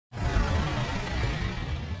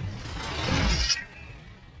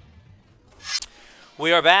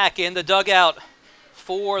We are back in the dugout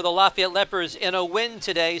for the Lafayette Leopards in a win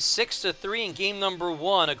today, 6-3 in game number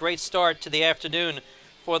 1. A great start to the afternoon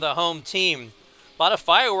for the home team. A lot of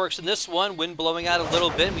fireworks in this one, wind blowing out a little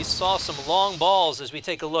bit. We saw some long balls as we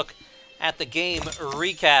take a look at the game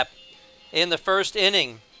recap. In the first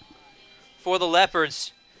inning for the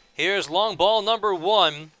Leopards, here's long ball number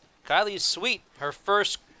 1. Kylie Sweet, her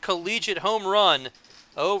first collegiate home run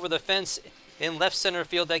over the fence in left center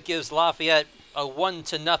field. That gives Lafayette a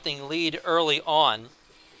 1-0 lead early on.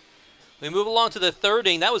 We move along to the third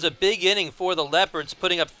inning. That was a big inning for the Leopards,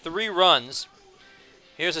 putting up 3 runs.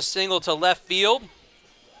 Here's a single to left field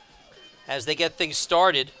as they get things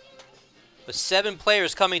started with 7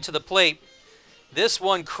 players coming to the plate. This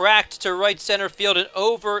one cracked to right center field and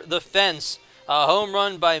over the fence. A home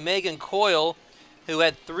run by Megan Coyle, who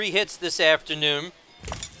had 3 hits this afternoon.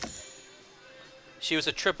 She was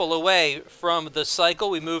a triple away from the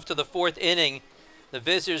cycle. We move to the 4th inning. The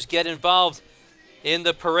visitors get involved in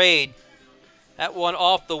the parade. That one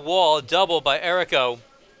off the wall, a double by Erico.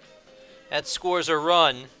 That scores a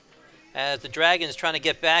run as the Dragons trying to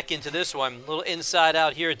get back into this one. A little inside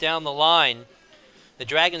out here down the line. The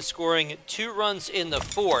Dragons scoring 2 runs in the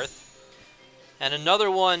 4th. And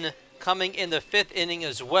another one coming in the 5th inning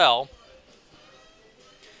as well.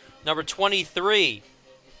 Number 23.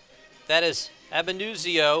 That is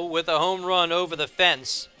Abenuzio with a home run over the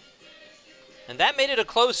fence. And that made it a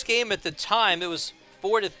close game at the time. It was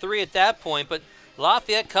 4-3 at that point, but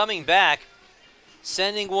Lafayette coming back,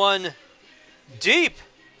 sending one deep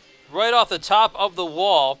right off the top of the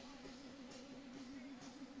wall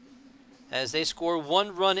as they score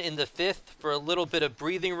 1 run in the 5th for a little bit of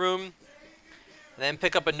breathing room. And then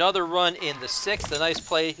pick up another run in the 6th. A nice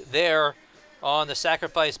play there on the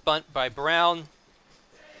sacrifice bunt by Brown.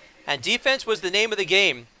 And defense was the name of the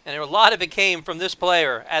game, and a lot of it came from this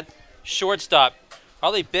player at shortstop.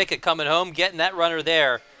 Harley Bickett coming home, getting that runner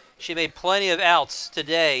there. She made plenty of outs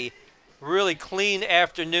today. Really clean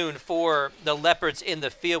afternoon for the Leopards in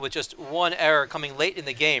the field with just 1 error coming late in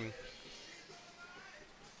the game.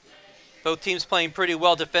 Both teams playing pretty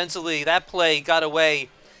well defensively. That play got away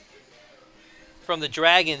from the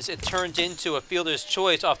Dragons. It turned into a fielder's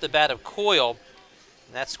choice off the bat of Coyle.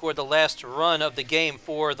 And that scored the last run of the game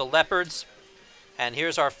for the Leopards. And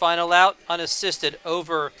here's our final out, unassisted,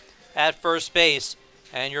 over at first base.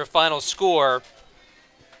 And your final score,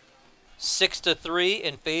 6-3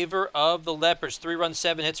 in favor of the Leopards. 3 runs,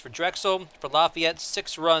 7 hits for Drexel. For Lafayette,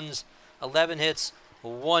 6 runs, 11 hits,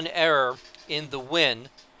 1 error in the win.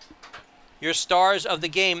 Your stars of the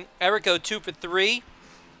game, Erico 2 for 3,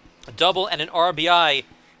 a double and an RBI.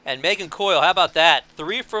 And Megan Coyle, how about that?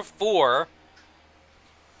 3 for 4.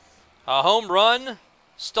 A home run,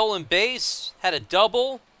 stolen base, had a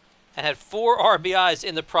double, and had 4 RBIs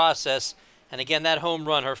in the process. And again, that home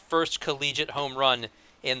run, her first collegiate home run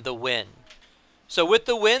in the win. So with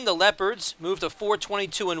the win, the Leopards move to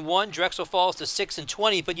 4-22-1. Drexel falls to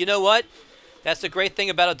 6-20. But you know what? That's the great thing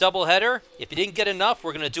about a doubleheader. If you didn't get enough,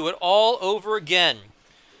 we're going to do it all over again.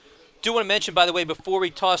 Do want to mention, by the way, before we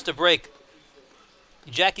toss the break,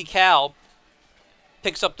 Jackie Cal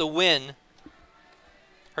picks up the win,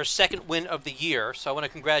 her 2nd win of the year. So I want to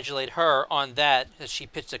congratulate her on that as she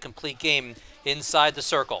pitched a complete game inside the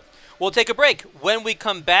circle. We'll take a break. When we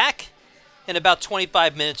come back in about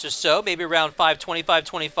 25 minutes or so, maybe around 5:20,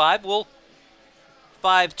 5:25,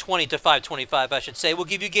 5:20 to 5:25, I should say, we'll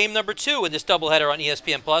give you game number 2 in this doubleheader on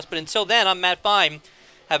ESPN+. But until then, I'm Matt Fine.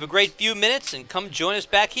 Have a great few minutes and come join us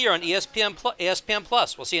back here on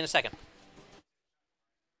ESPN+. We'll see you in a second.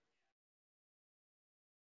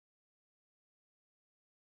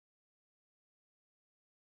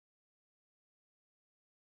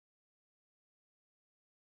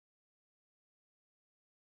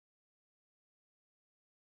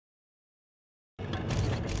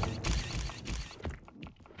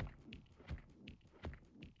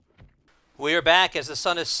 We are back as the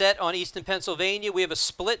sun is set on Eastern Pennsylvania. We have a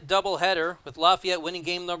split doubleheader with Lafayette winning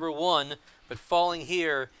game number 1, but falling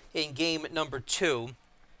here in game number 2.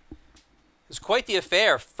 It was quite the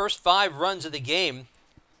affair. First 5 runs of the game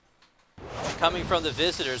coming from the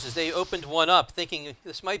visitors as they opened one up, thinking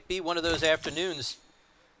this might be one of those afternoons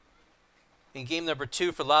in game number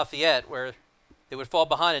 2 for Lafayette where they would fall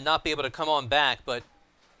behind and not be able to come on back. But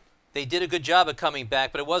they did a good job of coming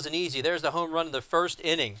back, but it wasn't easy. There's the home run in the first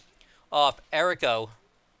inning off Erico.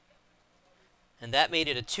 And that made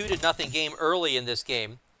it a 2-0 game early in this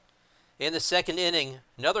game. In the 2nd inning,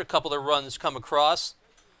 another couple of runs come across.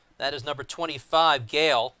 That is number 25,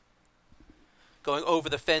 Gale, going over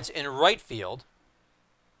the fence in right field.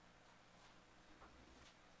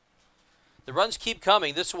 The runs keep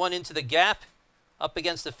coming. This one into the gap up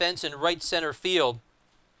against the fence in right center field.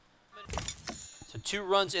 So 2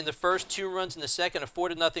 runs in the first, 2 runs in the second, a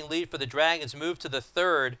 4-0 lead for the Dragons. Move to the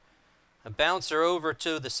third. A bouncer over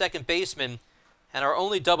to the second baseman, and our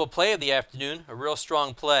only double play of the afternoon, a real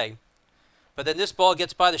strong play. But then this ball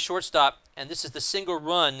gets by the shortstop, and this is the single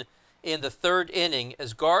run in the third inning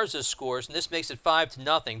as Garza scores, and this makes it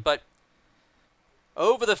 5-0. But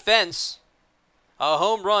over the fence, a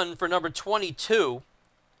home run for number 22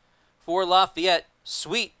 for Lafayette.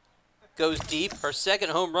 Sweet goes deep, her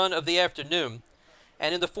second home run of the afternoon.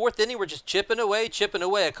 And in the fourth inning, we're just chipping away, chipping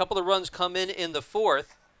away. A couple of runs come in the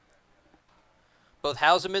fourth. Both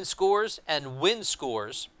Houseman scores and Wynn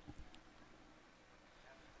scores.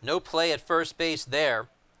 No play at first base there.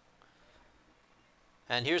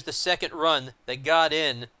 And here's the second run that got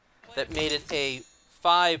in that made it a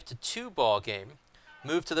 5-2 ball game.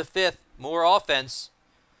 Move to the fifth, more offense.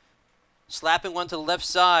 Slapping one to the left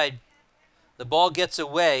side. The ball gets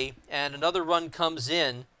away, and another run comes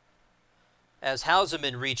in as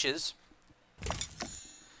Houseman reaches.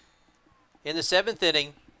 In the seventh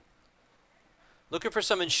inning, looking for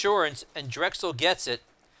some insurance, and Drexel gets it.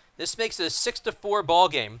 This makes it a 6-4 ball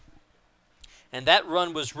game. And that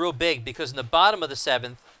run was real big because in the bottom of the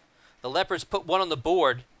seventh, the Leopards put one on the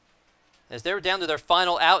board as they were down to their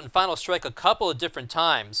final out and final strike a couple of different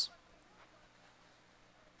times.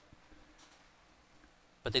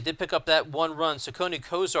 But they did pick up that one run. Sakoni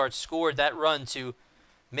Kozart scored that run to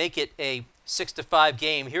make it a 6-5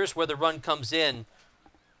 game. Here's where the run comes in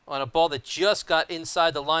on a ball that just got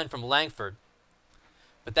inside the line from Langford.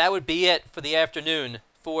 But that would be it for the afternoon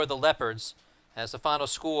for the Leopards as the final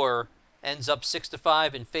score ends up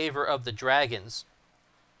 6-5 in favor of the Dragons.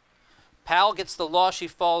 Powell gets the loss. She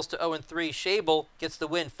falls to 0-3. Schabel gets the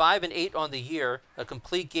win, 5-8 on the year, a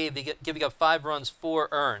complete game, giving up 5 runs, 4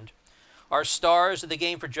 earned. Our stars of the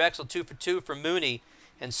game for Drexel, 2 for 2 for Mooney.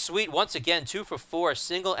 And Sweet, once again, 2 for 4, a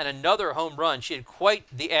single and another home run. She had quite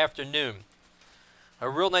the afternoon. A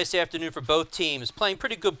real nice afternoon for both teams, playing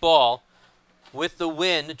pretty good ball. With the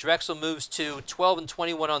win, Drexel moves to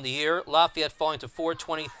 12-21 on the year. Lafayette falling to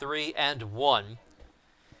 4-23-1.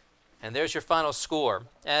 And there's your final score.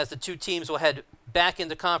 As the two teams will head back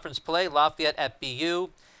into conference play, Lafayette at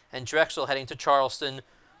BU and Drexel heading to Charleston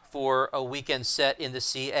for a weekend set in the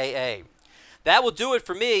CAA. That will do it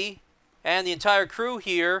for me and the entire crew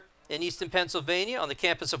here in Easton, Pennsylvania on the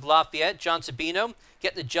campus of Lafayette. John Sabino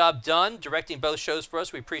getting the job done, directing both shows for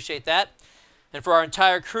us. We appreciate that. And for our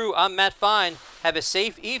entire crew, I'm Matt Fine. Have a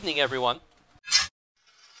safe evening, everyone.